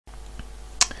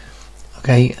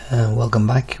Okay, welcome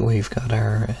back. We've got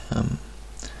our kind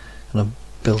of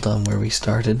built on where we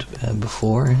started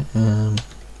before. I'm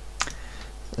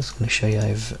just going to show you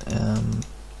I've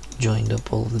joined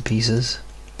up all of the pieces,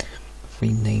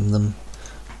 renamed them,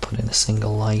 put in a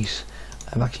single light.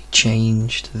 I've actually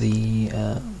changed the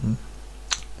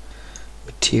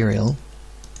material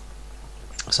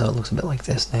so it looks a bit like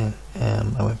this now.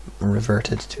 I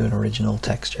reverted to an original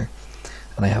texture,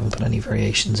 and I haven't put any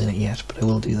variations in it yet, but I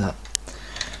will do that.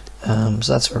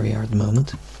 So that's where we are at the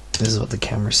moment. This is what the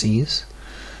camera sees.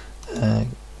 I'm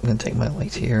going to take my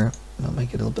light here, I'll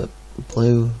make it a little bit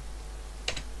blue,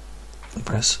 and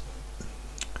press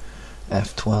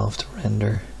F12 to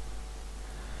render,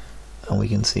 and we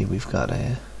can see we've got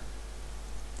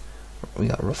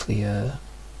roughly our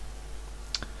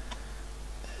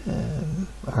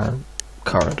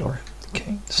corridor.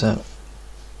 Okay, so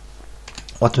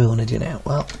what do we want to do now?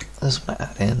 Well, I just want to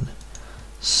add in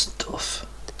stuff.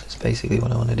 That's basically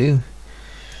what I want to do.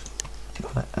 I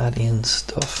want to add in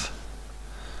stuff.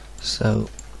 So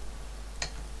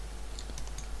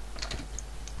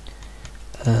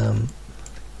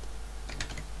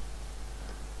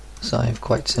I've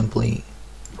quite simply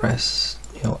pressed,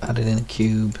 added in a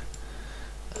cube,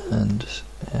 and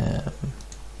let's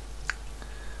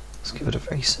give it a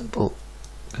very simple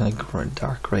kind of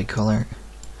dark grey colour.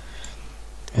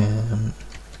 And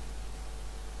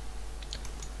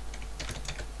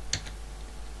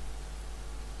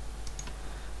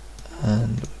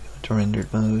we go to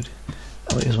rendered mode,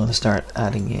 and we just want to start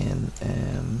adding in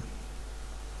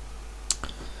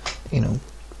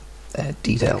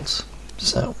details.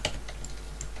 So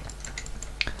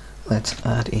let's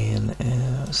add in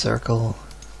a circle.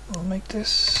 We'll make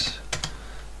this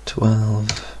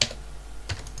 12.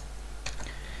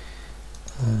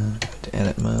 Go to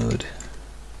edit mode.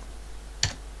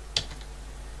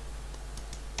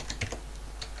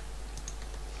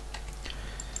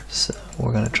 So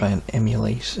we're going to try and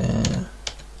emulate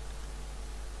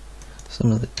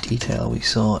some of the detail we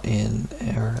saw in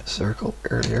our circle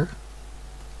earlier.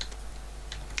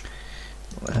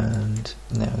 And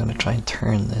now I'm going to try and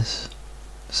turn this.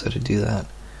 So to do that,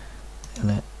 I'm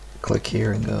going to click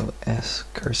here and go S,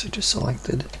 cursor to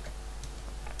selected.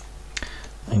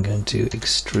 I'm going to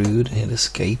extrude and hit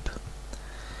escape.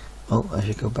 Oh, I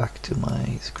should go back to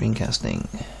my screencasting.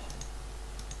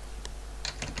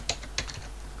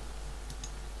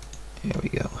 Here we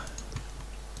go.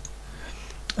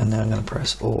 And now I'm going to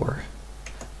press OR,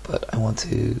 but I want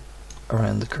to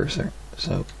around the cursor.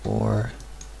 So OR,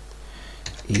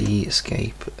 E,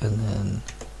 escape, and then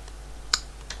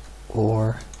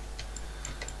OR,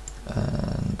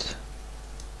 and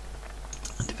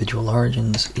individual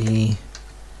origins, E,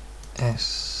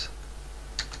 S,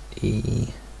 E,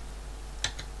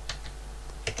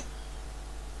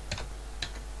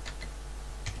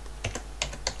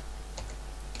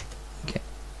 okay,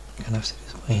 I'm gonna have to do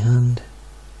this by hand.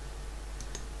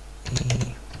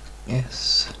 E,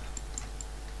 S,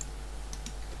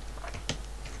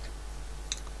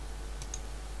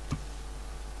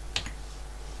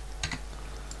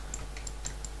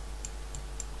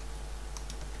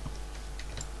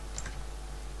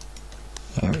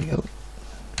 there we go.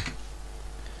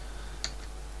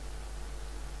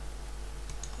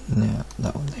 Now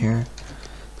that one there.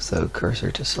 So cursor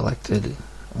to selected.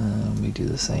 We do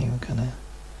the same kind of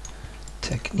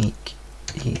technique.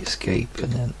 E, escape,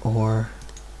 and then OR.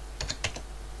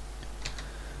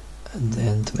 And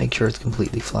then to make sure it's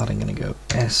completely flat, I'm going to go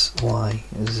S, Y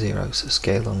is 0. So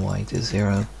scale on Y to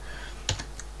 0.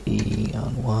 E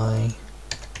on Y.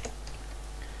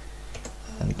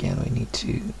 And again, we need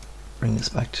to bring this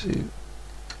back to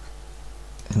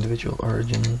individual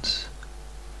origins.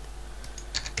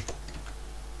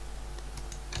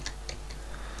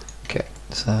 Okay,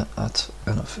 so that's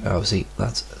enough. Obviously,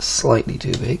 that's slightly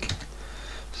too big,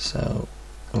 so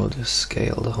we'll just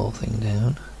scale the whole thing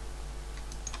down.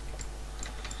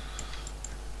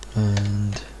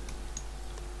 And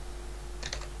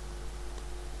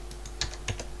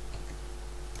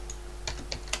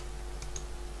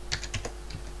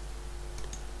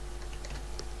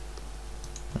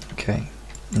okay,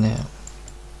 now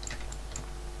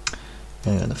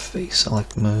I'm going to face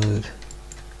select mode,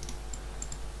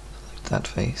 select that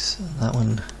face, and that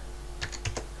one,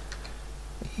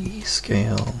 E,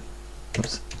 scale,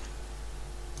 oops.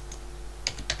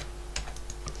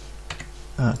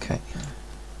 Okay.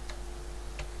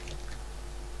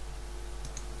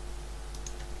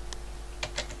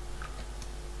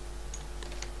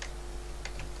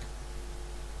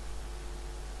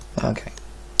 Okay.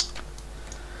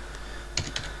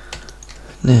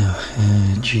 Now,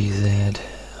 GZ,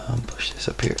 push push this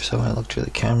up here. So when I look through the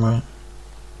camera,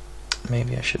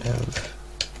 maybe I should have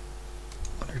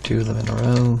one or two of them in a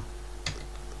row.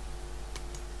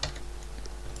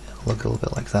 Look a little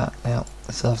bit like that. Now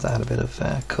I still have to add a bit of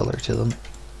colour to them.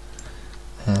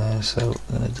 So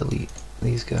I'm going to delete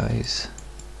these guys,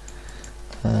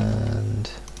 and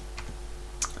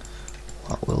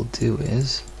what we'll do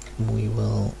is we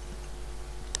will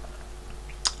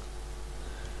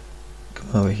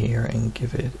come over here and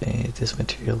give it this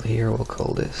material here. We'll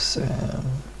call this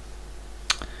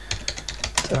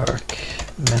dark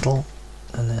metal,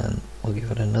 and then we'll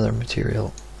give it another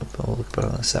material, but we'll put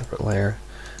it on a separate layer.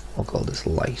 We'll call this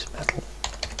light metal,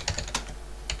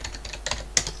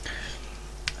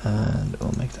 and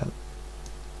we'll make that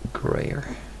grayer.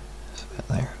 So about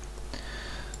there.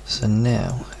 So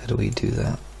now, how do we do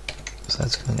that? So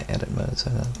that's going to edit mode.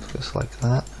 So just like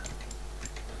that,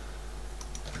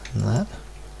 and that,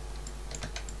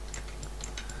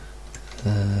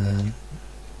 and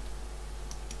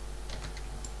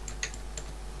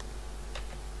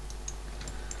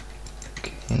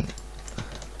okay.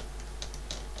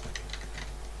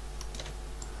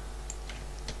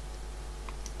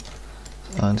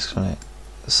 So I'm just going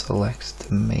to select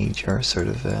the major sort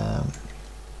of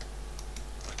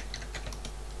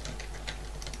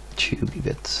tubey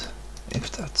bits, if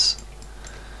that's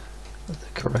the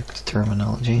correct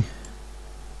terminology.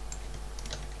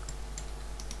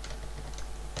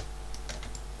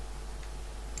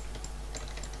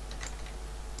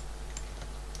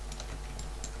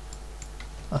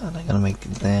 And I'm going to make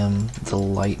them the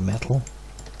light metal.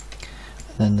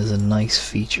 And then there's a nice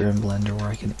feature in Blender where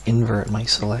I can invert my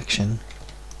selection.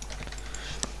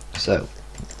 So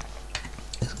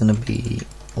it's going to be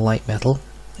light metal.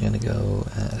 I'm going to go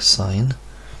assign,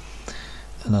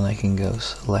 and then I can go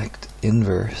select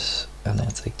inverse, and then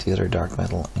take the other dark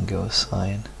metal and go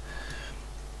assign.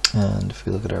 And if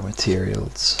we look at our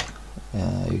materials,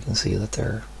 you can see that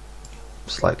they're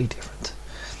slightly different.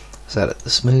 Set it to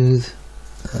smooth,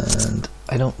 and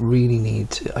I don't really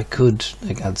need to. I could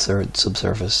like add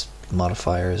subsurface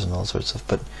modifiers and all sorts of,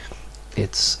 but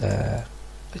it's a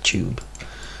tube.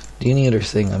 The only other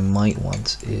thing I might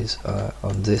want is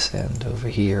on this end over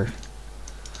here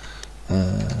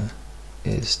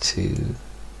is to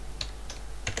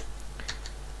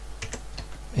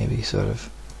maybe sort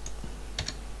of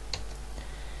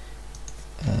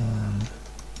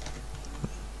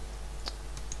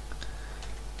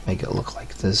make it look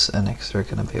like there's an extra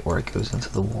kind of bit where it goes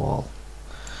into the wall.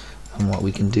 And what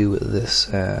we can do with this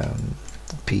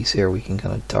piece here, we can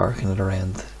kind of darken it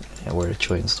around where it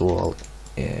joins the wall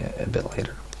a bit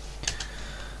later.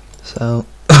 So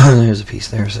there's a piece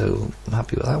there, so I'm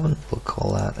happy with that one. We'll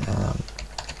call that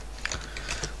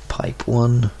pipe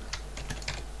 1.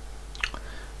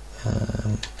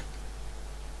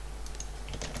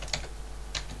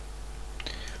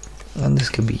 And this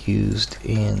can be used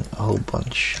in a whole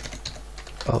bunch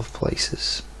of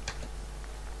places.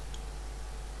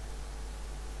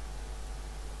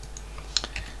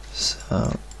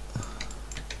 So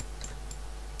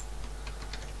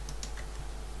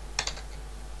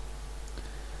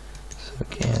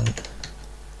again,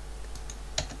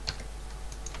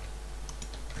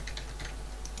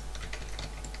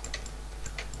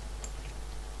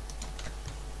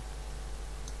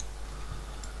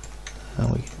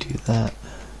 and we can do that.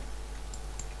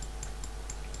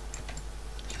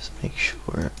 Just make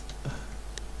sure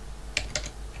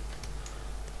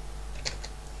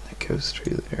that goes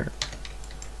through there.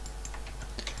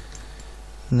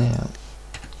 Now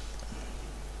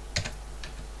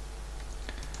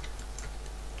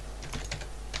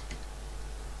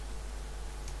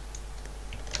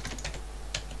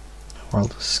I'll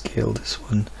just scale this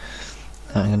one.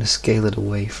 I'm going to scale it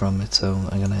away from it, so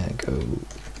I'm going to go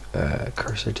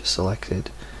cursor to selected,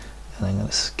 and I'm going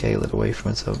to scale it away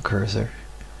from its own cursor.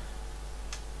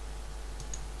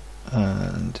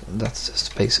 And that's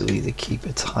just basically to keep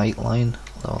its height line,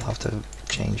 although I'll have to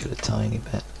change it a tiny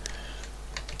bit.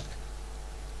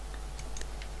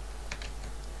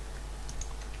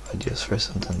 But just for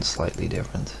something slightly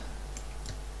different.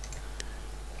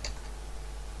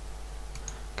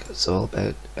 It's all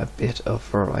about a bit of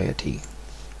variety.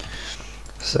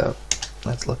 So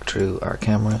let's look through our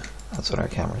camera. That's what our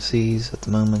camera sees at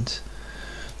the moment.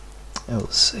 I will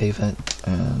save it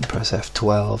and press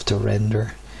F12 to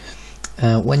render.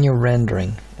 When you're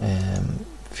rendering, a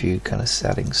few kind of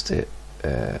settings to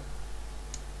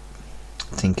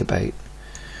think about.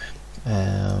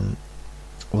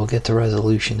 We'll get to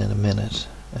resolution in a minute.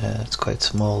 It's quite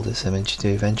small, this image.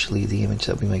 Eventually the image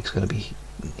that we make is going to be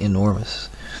enormous,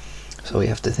 so we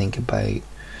have to think about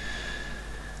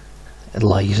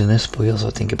light in it, but we also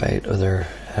think about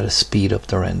how to speed up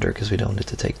the render because we don't want it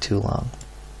to take too long.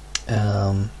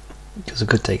 Because it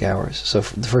could take hours. So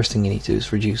the first thing you need to do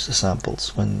is reduce the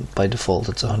samples. When by default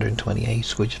it's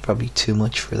 128, which is probably too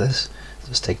much for this.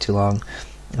 Just take too long.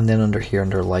 And then under here,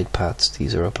 under light paths,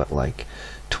 these are up at like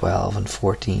 12 and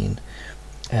 14.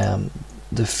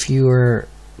 The fewer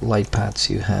light paths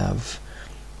you have,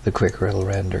 the quicker it'll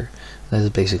render. That is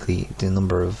basically the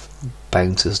number of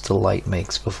bounces the light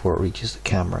makes before it reaches the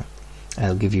camera. And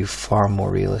it'll give you far more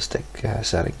realistic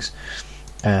settings.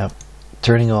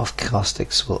 Turning off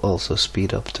caustics will also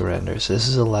speed up the render. So this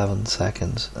is 11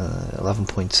 seconds,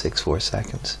 11.64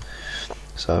 seconds.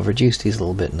 So I've reduced these a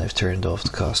little bit and I've turned off the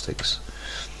caustics.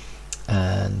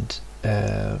 And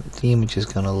the image is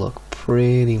going to look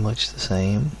pretty much the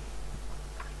same.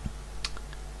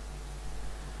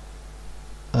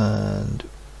 And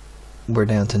we're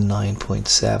down to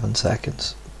 9.7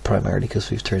 seconds, primarily because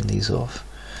we've turned these off.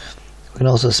 We can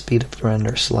also speed up the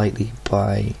render slightly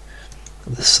by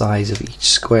the size of each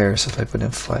square. So if I put in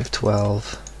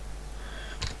 512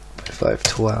 by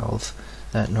 512,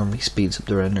 that normally speeds up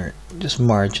the render just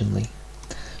marginally.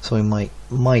 So we might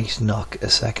knock a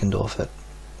second off it.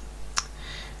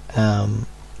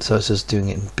 So it's just doing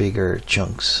it in bigger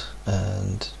chunks,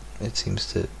 and it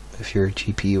seems to, if you're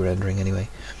GPU rendering anyway,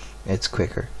 it's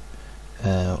quicker.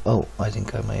 Oh, I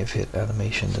think I may have hit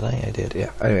animation, did I? I did,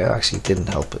 yeah. I actually didn't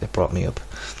help, it brought me up.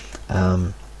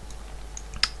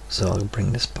 So I'll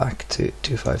bring this back to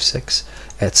 256.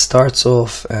 It starts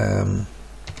off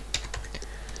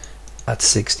at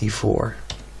 64.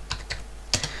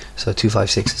 So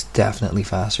 256 is definitely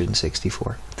faster than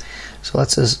 64. So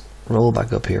let's just roll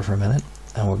back up here for a minute,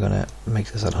 and we're going to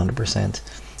make this at 100%.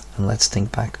 And let's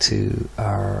think back to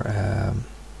our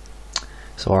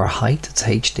so our height, it's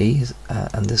HD,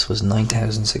 and this was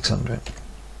 9,600.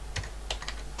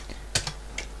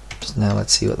 So now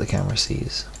let's see what the camera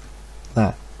sees.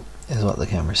 That is what the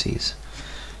camera sees.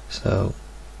 So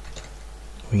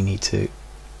we need to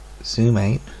zoom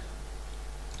out.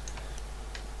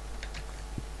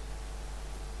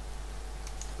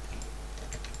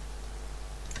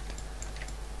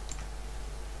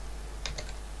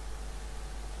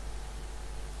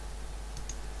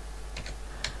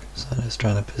 So I'm just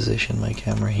trying to position my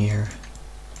camera here.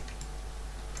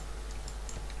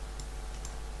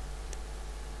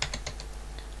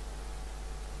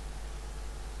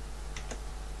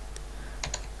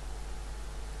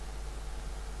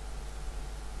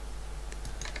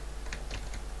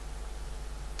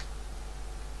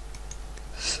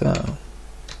 So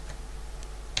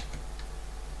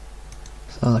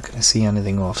I'm not going to see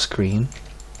anything off screen.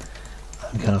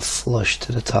 I'm kind of flush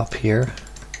to the top here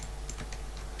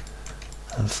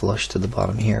and flush to the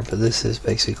bottom here, but this is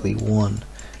basically one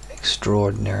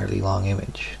extraordinarily long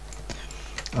image,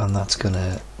 and that's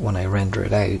gonna, when I render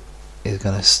it out, is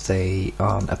gonna stay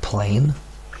on a plane,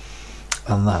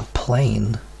 and that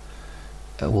plane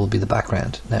will be the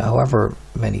background. Now, however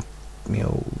many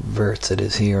verts it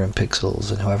is here in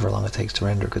pixels, and however long it takes to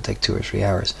render, it could take 2 or 3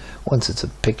 hours. Once it's a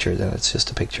picture, then it's just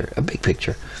a picture, a big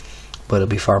picture, but it'll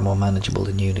be far more manageable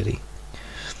in Unity.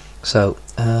 So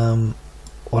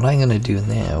what I'm going to do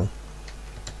now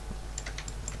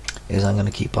is I'm going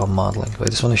to keep on modeling. I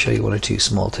just want to show you one or two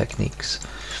small techniques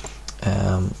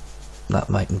that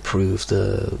might improve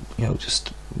the,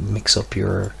 just mix up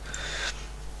your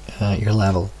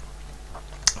level.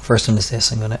 First one is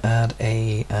this. I'm going to add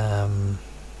a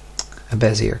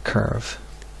Bezier curve.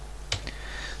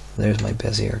 There's my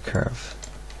Bezier curve,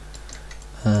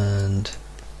 and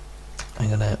I'm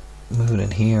going to move it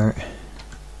in here.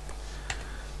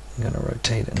 I'm going to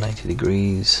rotate it 90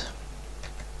 degrees,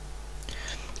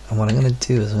 and what I'm going to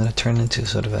do is I'm going to turn it into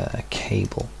sort of a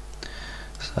cable.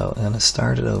 So I'm going to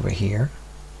start it over here,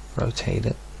 rotate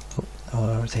it. Oh, I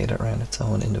want to rotate it around its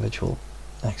own individual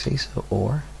axis, so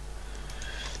OR,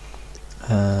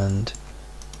 and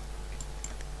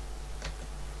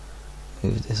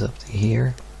move this up to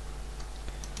here.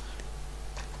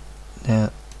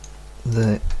 Now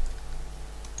the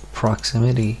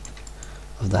proximity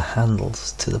of the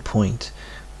handles to the point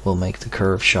will make the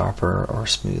curve sharper or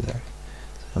smoother.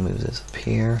 So I'll move this up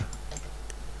here,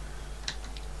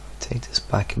 take this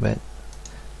back a bit.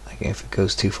 Like if it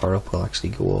goes too far up, we'll actually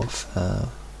go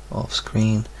off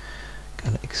screen.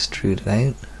 Kind of extrude it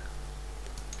out,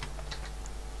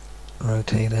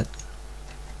 rotate it,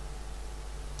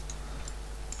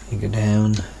 you go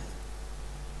down,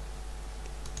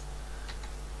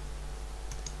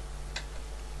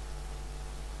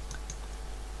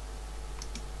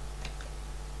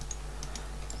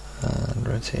 and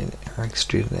rotate it, or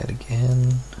extrude it out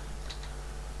again,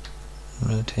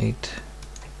 rotate.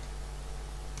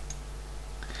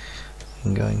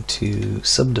 I'm going to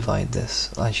subdivide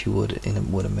this as you would in a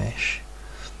mesh.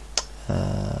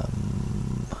 There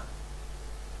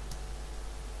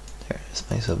is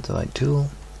my subdivide tool.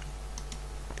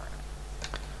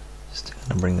 Just going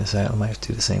to bring this out. I might have to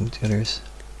do the same with the others.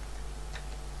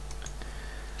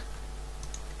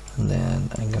 And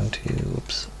then I'm going to,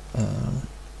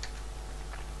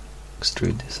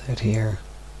 extrude this out here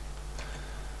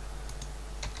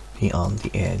beyond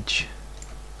the edge.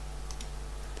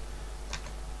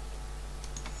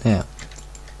 Now,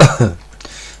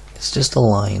 it's just a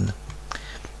line,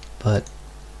 but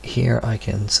here I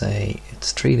can say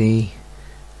it's 3D,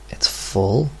 it's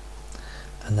full,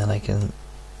 and then I can,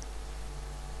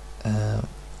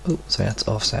 sorry, that's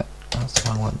offset, that's the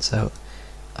wrong one, so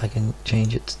I can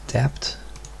change its depth,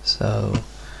 so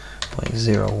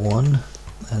 0.01,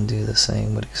 and do the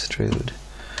same with extrude,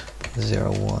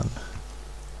 0.01.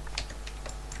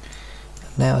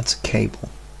 Now it's a cable.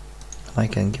 I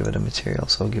can give it a material,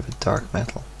 so I'll give it dark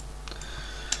metal.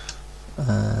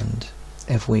 And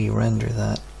if we render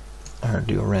that, or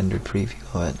do a rendered preview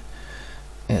of it,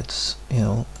 it's, you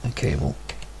know, a cable.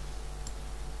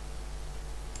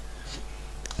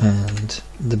 And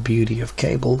the beauty of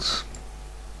cables,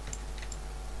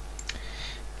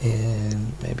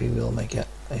 and maybe we'll make it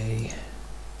a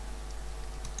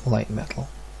light metal.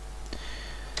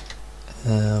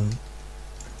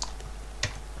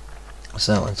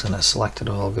 So it's going to select it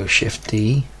all, go Shift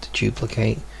D to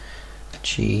duplicate,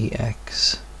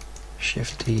 GX,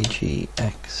 Shift D,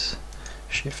 GX,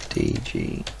 Shift D,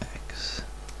 GX.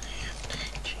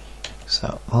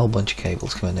 So a whole bunch of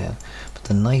cables coming down. But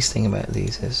the nice thing about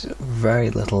these is very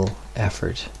little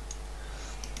effort,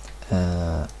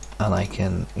 and I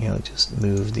can, you know, just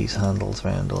move these handles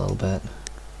around a little bit,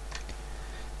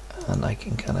 and I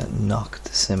can kind of knock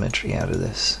the symmetry out of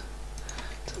this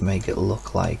to make it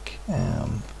look like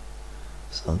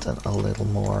something a little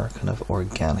more kind of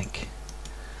organic.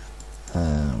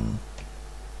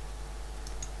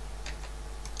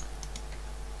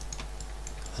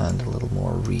 And a little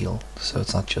more real, so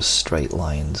it's not just straight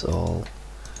lines all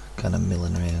kind of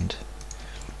milling around,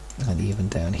 and even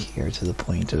down here to the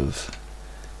point of,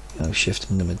 you know,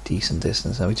 shifting them a decent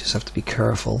distance. Now we just have to be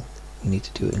careful. We need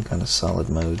to do it in kind of solid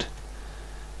mode,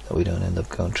 that we don't end up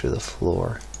going through the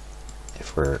floor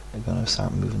if we're going to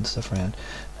start moving stuff around.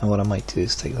 And what I might do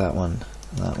is take that one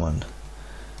and that one,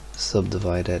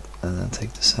 subdivide it, and then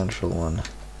take the central one,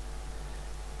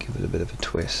 give it a bit of a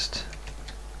twist.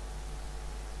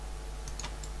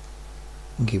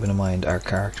 And keeping in mind our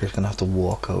character is going to have to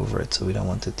walk over it, so we don't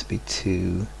want it to be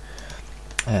too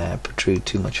protrude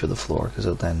too much of the floor, because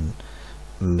then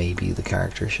maybe the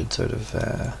character should sort of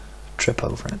trip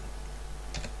over it.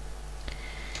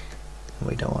 And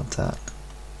we don't want that.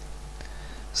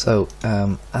 So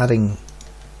adding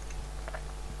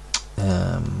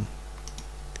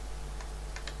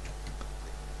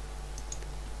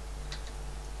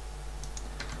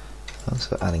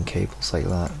adding cables like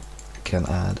that can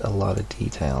add a lot of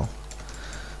detail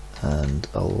and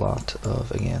a lot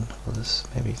of, again, we'll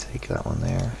just maybe take that one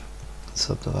there and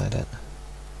subdivide it.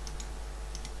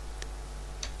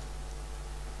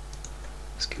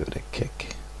 Let's give it a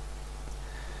kick.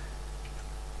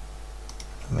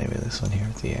 Maybe this one here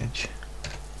at the edge.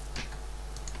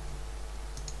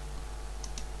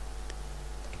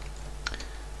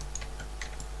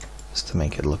 Just to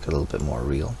make it look a little bit more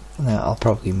real. Now I'll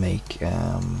probably make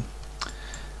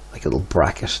like a little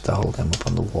bracket to hold them up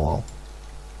on the wall.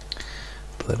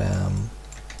 But again,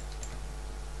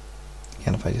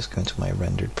 if I just go into my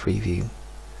rendered preview,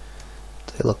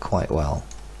 they look quite well.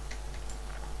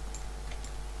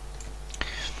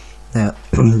 Now,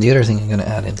 the other thing I'm going to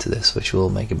add into this, which will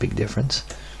make a big difference,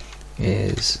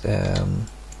 is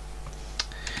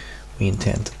we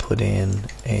intend to put in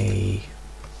a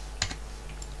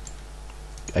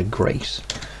grate.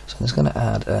 So I'm just going to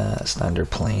add a standard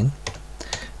plane,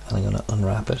 and I'm going to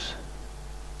unwrap it.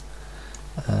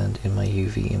 And in my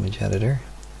UV image editor,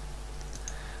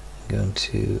 I'm going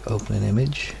to open an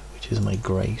image, which is my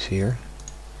grate here,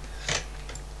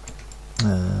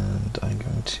 and I'm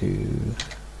going to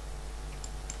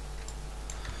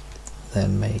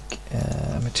then make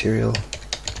a material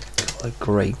called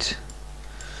grate,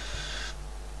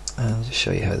 and just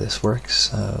show you how this works.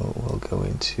 So we'll go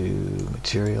into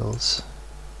materials,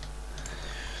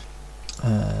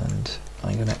 and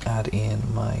I'm going to add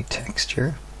in my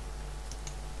texture,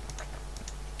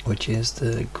 which is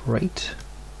the grate.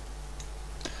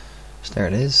 So there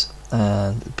it is,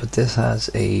 but this has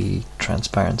a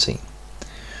transparency.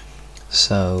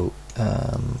 So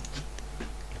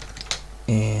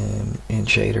in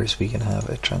shaders we can have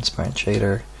a transparent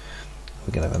shader,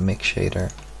 we can have a mix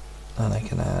shader, and I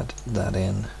can add that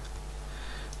in,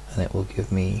 and it will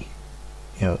give me,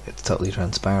 you know, it's totally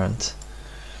transparent.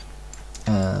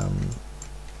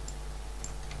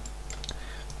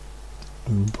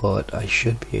 But I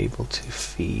should be able to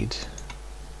feed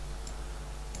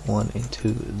one into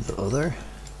the other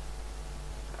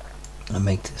and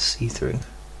make this see-through.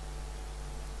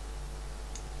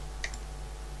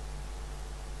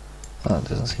 Oh, it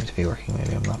doesn't seem to be working.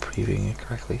 Maybe I'm not previewing it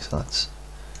correctly, so that's...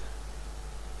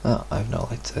 Oh, I have no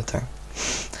lights out there.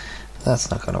 That's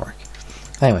not going to work.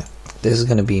 Anyway, this is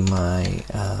going to be my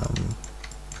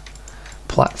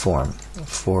platform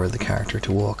for the character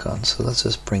to walk on, so let's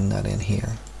just bring that in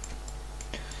here.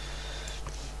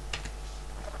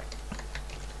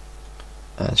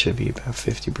 It should be about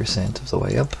 50% of the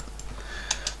way up.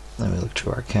 Let me look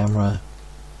through our camera,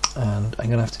 and I'm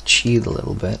going to have to cheat a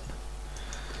little bit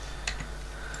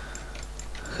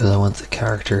because I want the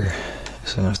character,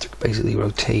 so I'm going to have to basically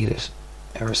rotate it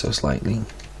ever so slightly.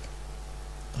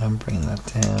 I'm bringing that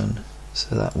down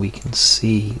so that we can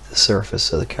see the surface,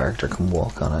 so the character can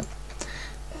walk on it.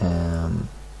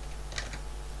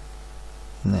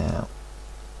 Now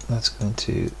let's go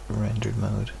into rendered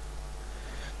mode,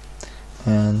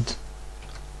 and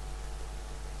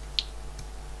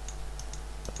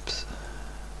oops.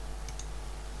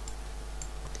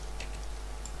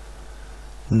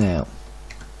 Now,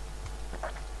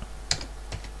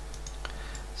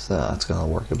 so that's going to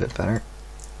work a bit better.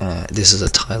 This is a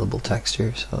tileable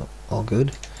texture, so all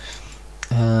good.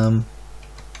 I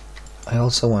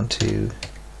also want to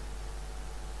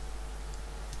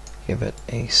give it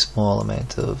a small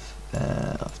amount of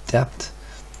depth.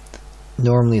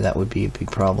 Normally that would be a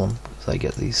big problem because I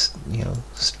get these, you know,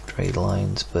 straight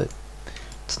lines, but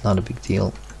it's not a big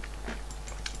deal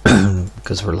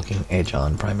because we're looking edge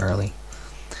on primarily.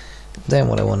 Then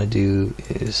what I want to do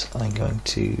is I'm going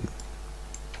to,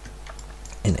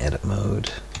 in edit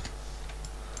mode,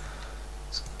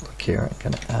 so look here, I'm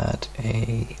going to add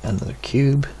another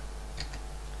cube,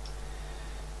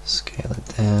 scale it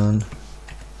down,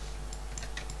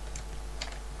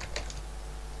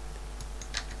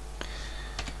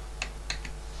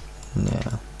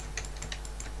 now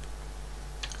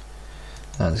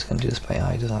I'm just going to do this by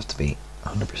eye, it doesn't have to be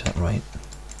 100% right.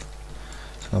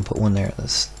 So I'm going to put one there at the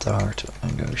start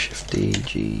and go Shift D,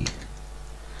 G,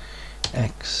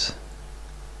 X,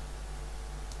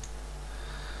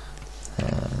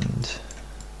 and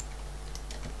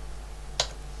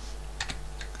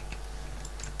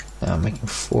now I'm making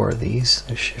 4 of these,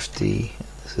 so Shift D,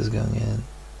 this is going in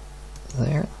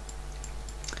there,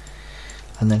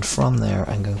 and then from there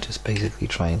I'm going to just basically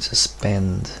try and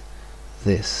suspend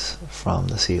this from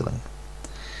the ceiling,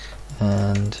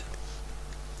 and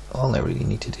all I really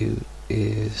need to do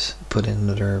is put in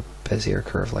another Bezier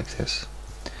curve like this.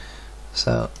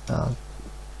 So I'll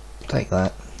take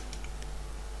that.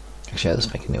 Actually, I'll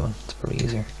just make a new one, it's probably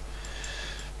easier.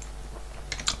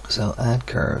 So add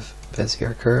curve,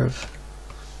 Bezier curve.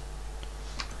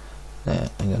 Now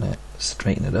I'm going to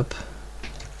straighten it up.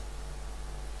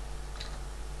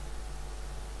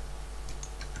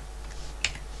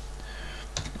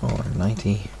 Or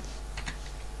 90.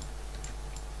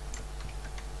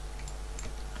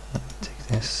 Take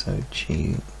this, so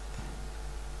G.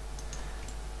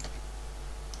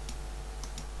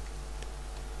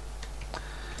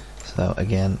 So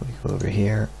again, we go over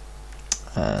here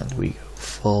and we go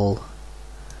full,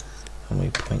 and we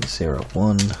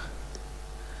 0.01,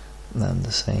 and then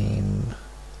the same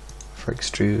for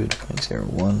extrude,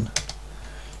 0.01,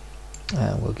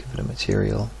 and we'll give it a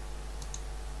material,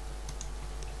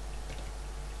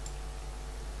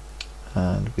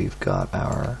 and we've got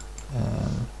our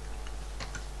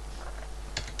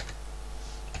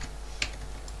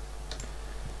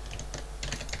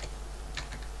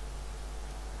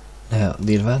now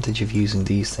the advantage of using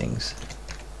these things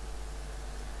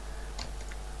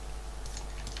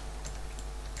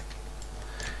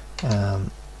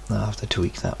I'll have to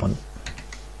tweak that one.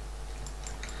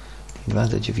 The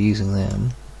advantage of using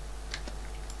them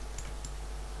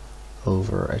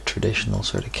over a traditional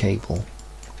sort of cable,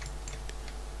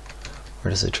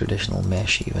 or as a traditional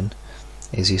mesh even,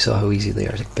 is you saw how easy they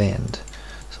are to bend.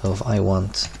 So if I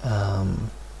want,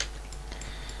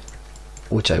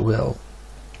 which I will,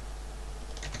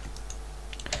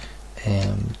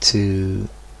 to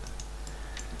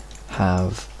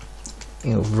have,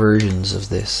 you know, versions of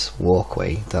this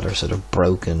walkway that are sort of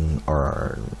broken,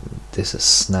 or this is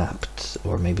snapped,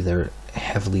 or maybe they're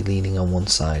heavily leaning on one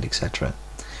side, etc.,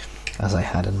 as I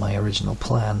had in my original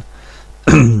plan,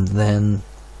 then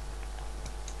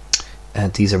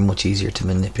these are much easier to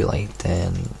manipulate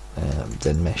than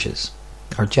meshes,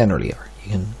 or generally are.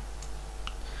 You can.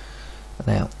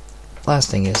 Now, last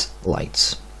thing is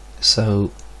lights.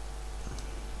 So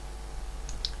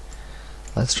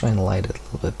let's try and light it a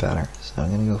little bit better. So I'm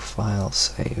going to go File,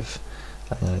 Save.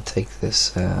 I'm going to take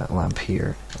this lamp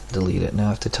here, delete it. Now I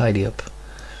have to tidy up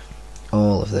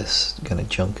all of this kind of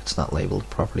junk. It's not labeled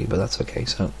properly, but that's okay.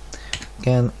 So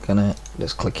again, I'm going to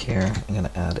just click here. I'm going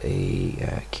to add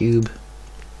a cube.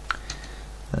 I'm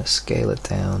going to scale it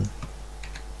down.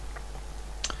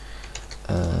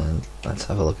 And let's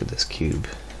have a look at this cube.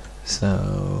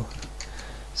 So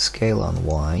scale on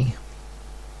Y.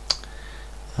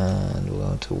 And we'll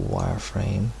go to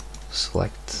wireframe,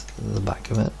 select the back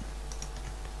of it,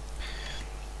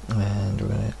 and we're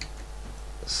going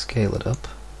to scale it up,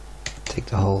 take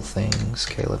the whole thing,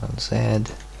 scale it on Z,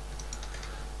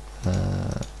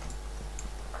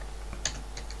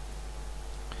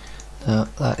 now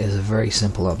that is a very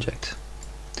simple object.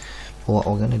 What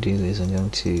we're going to do is I'm going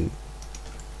to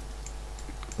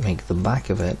make the back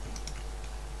of it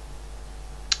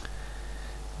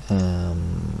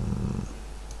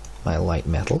my light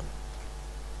metal,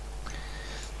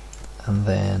 and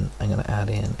then I'm going to add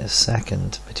in a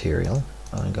second material.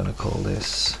 I'm going to call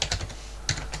this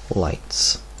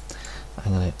lights.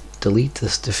 I'm going to delete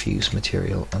this diffuse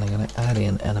material and I'm going to add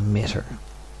in an emitter.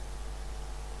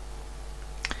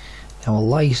 Now a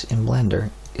light in Blender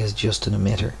is just an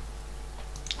emitter,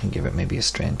 and give it maybe a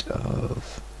strength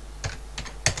of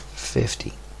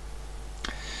 50.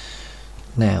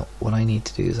 Now what I need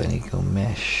to do is I need to go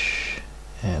mesh,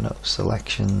 no,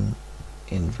 selection,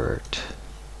 invert.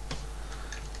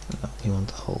 No, you want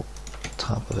the whole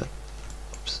top of it.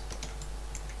 Oops.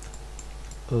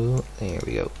 Oh, there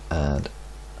we go. And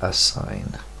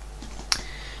assign.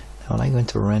 Now when I go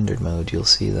into rendered mode, you'll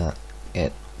see that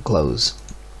it glows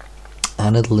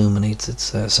and it illuminates its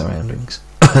surroundings.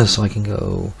 So I can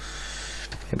go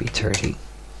maybe 30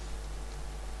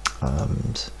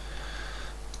 and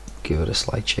give it a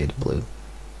slight shade of blue.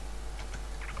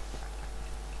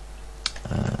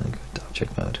 And go to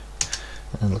object mode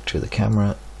and look through the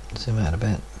camera, zoom out a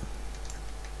bit.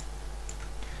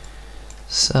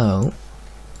 So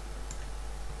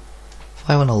if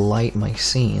I want to light my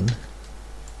scene,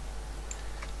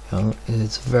 you know,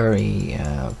 it's very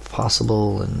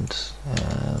possible, and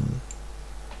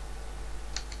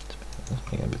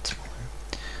let's make it a bit smaller.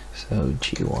 So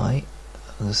GY,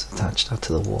 let's attach that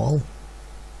to the wall,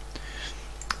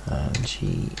 and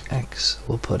GX,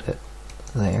 we'll put it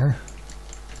there.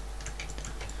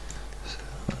 So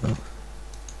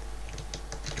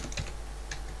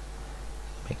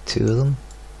make two of them.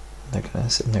 They're kind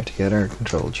of sitting there together.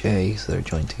 Control J, so they're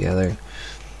joined together.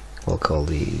 We'll call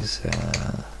these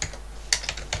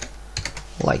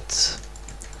lights,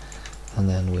 and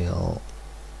then we'll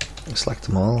select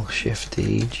them all. Shift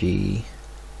D, G,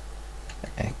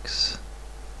 X.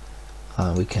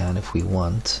 We can, if we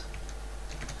want,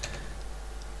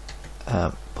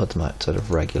 put them at sort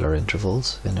of regular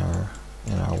intervals in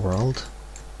our world.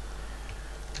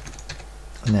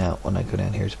 Now when I go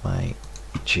down here to my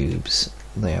tubes,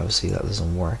 they obviously that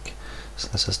doesn't work, so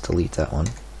let's just delete that one.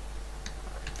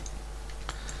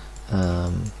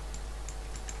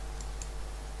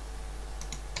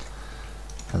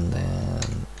 And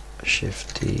then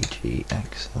Shift D, G,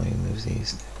 X, and we move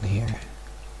these down here.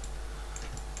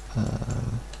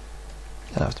 Don't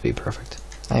have to be perfect.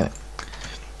 Anyway,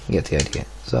 you get the idea.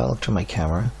 So I'll look through my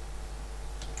camera,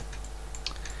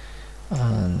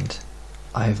 and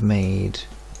I've made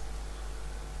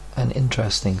an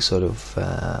interesting sort of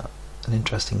an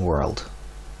interesting world.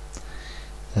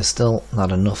 There's still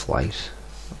not enough light,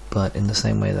 but in the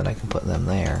same way that I can put them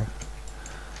there,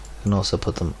 I can also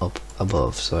put them up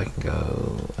above. So I can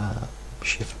go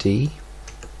Shift D.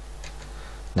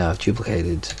 Now I've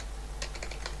duplicated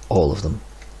all of them,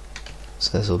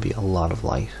 so this will be a lot of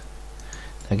light.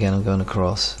 Again, I'm going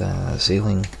across the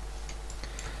ceiling,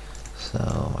 so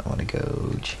I want to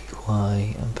go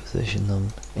GY and position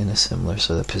them in a similar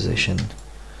sort of position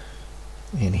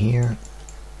in here.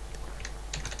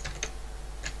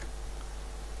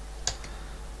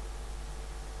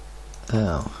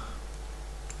 Oh,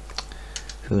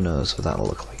 who knows what that'll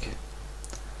look like.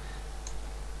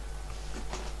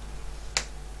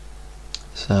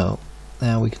 So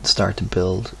now we can start to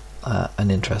build an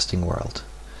interesting world.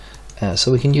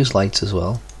 So we can use lights as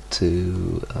well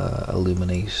to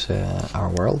illuminate our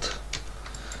world,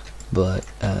 but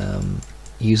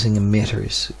using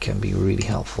emitters can be really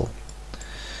helpful.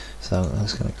 So I'm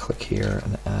just going to click here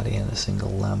and add in a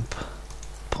single lamp,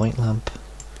 point lamp,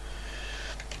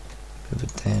 move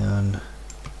it down,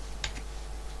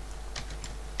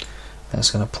 I'm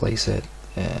just going to place it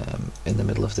in the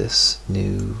middle of this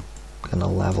new kind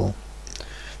of level.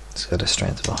 It's got a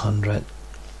strength of 100,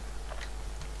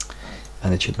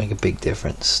 and it should make a big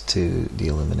difference to the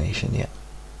illumination.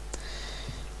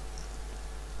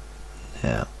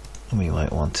 Yeah, we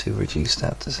might want to reduce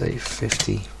that to say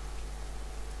 50,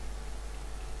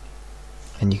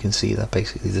 and you can see that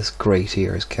basically this grate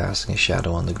here is casting a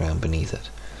shadow on the ground beneath it.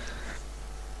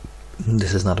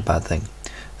 This is not a bad thing.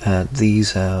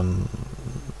 These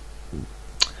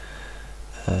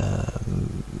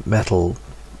metal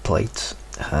plates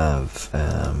have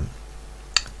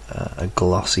a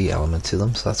glossy element to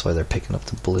them, so that's why they're picking up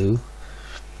the blue.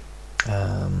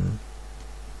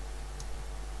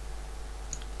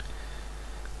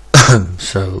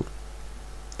 So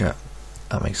yeah,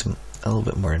 that makes them a little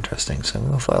bit more interesting. So I'm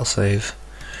going to file save.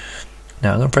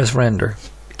 Now I'm going to press render.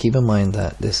 Keep in mind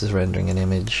that this is rendering an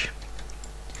image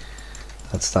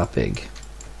that's that big,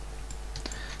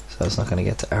 so it's not going to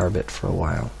get to our bit for a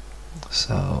while.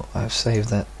 So I've saved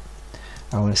that.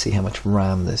 I want to see how much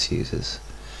RAM this uses.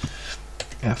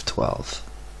 F12.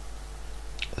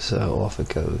 So off it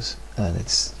goes, and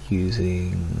it's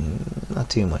using not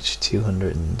too much,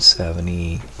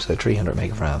 270, so 300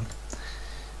 meg of RAM.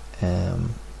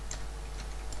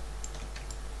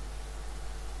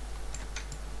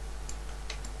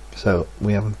 So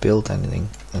we haven't built anything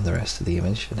in the rest of the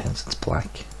image, and hence it's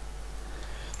black.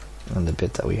 And the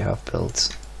bit that we have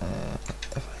built,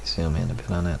 if I zoom in a bit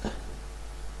on it,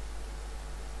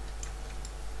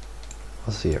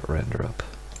 I'll see it render up.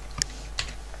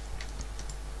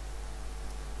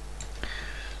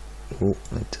 Oh,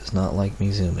 it does not like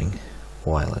me zooming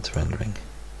while it's rendering.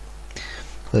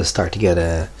 Let's start to get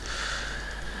an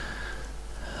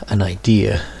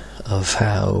idea of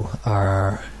how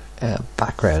our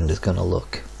background is going to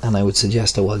look, and I would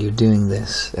suggest that while you're doing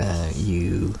this,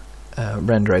 you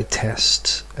render out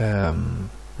test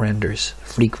renders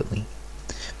frequently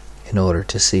in order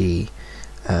to see,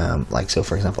 like, so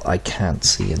for example, I can't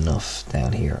see enough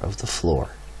down here of the floor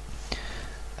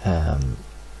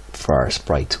for our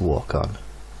sprite to walk on.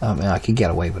 I mean, I could get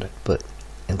away with it, but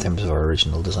in terms of our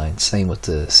original design, same with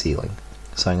the ceiling.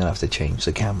 So I'm going to have to change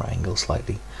the camera angle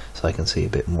slightly so I can see a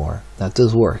bit more. That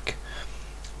does work,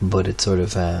 but it's sort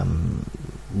of,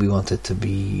 we want the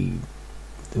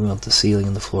ceiling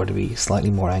and the floor to be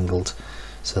slightly more angled,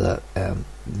 so that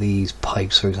these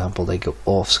pipes, for example, they go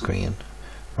off screen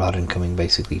rather than coming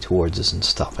basically towards us and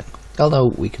stopping, although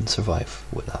we can survive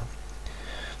with that.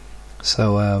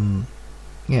 So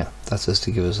yeah, that's just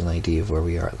to give us an idea of where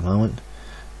we are at the moment,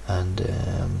 and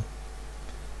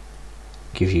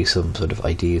give you some sort of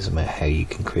ideas about how you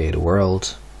can create a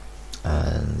world.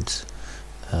 And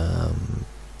I'm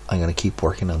going to keep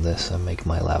working on this and make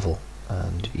my level,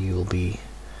 and you will be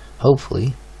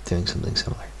hopefully doing something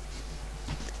similar.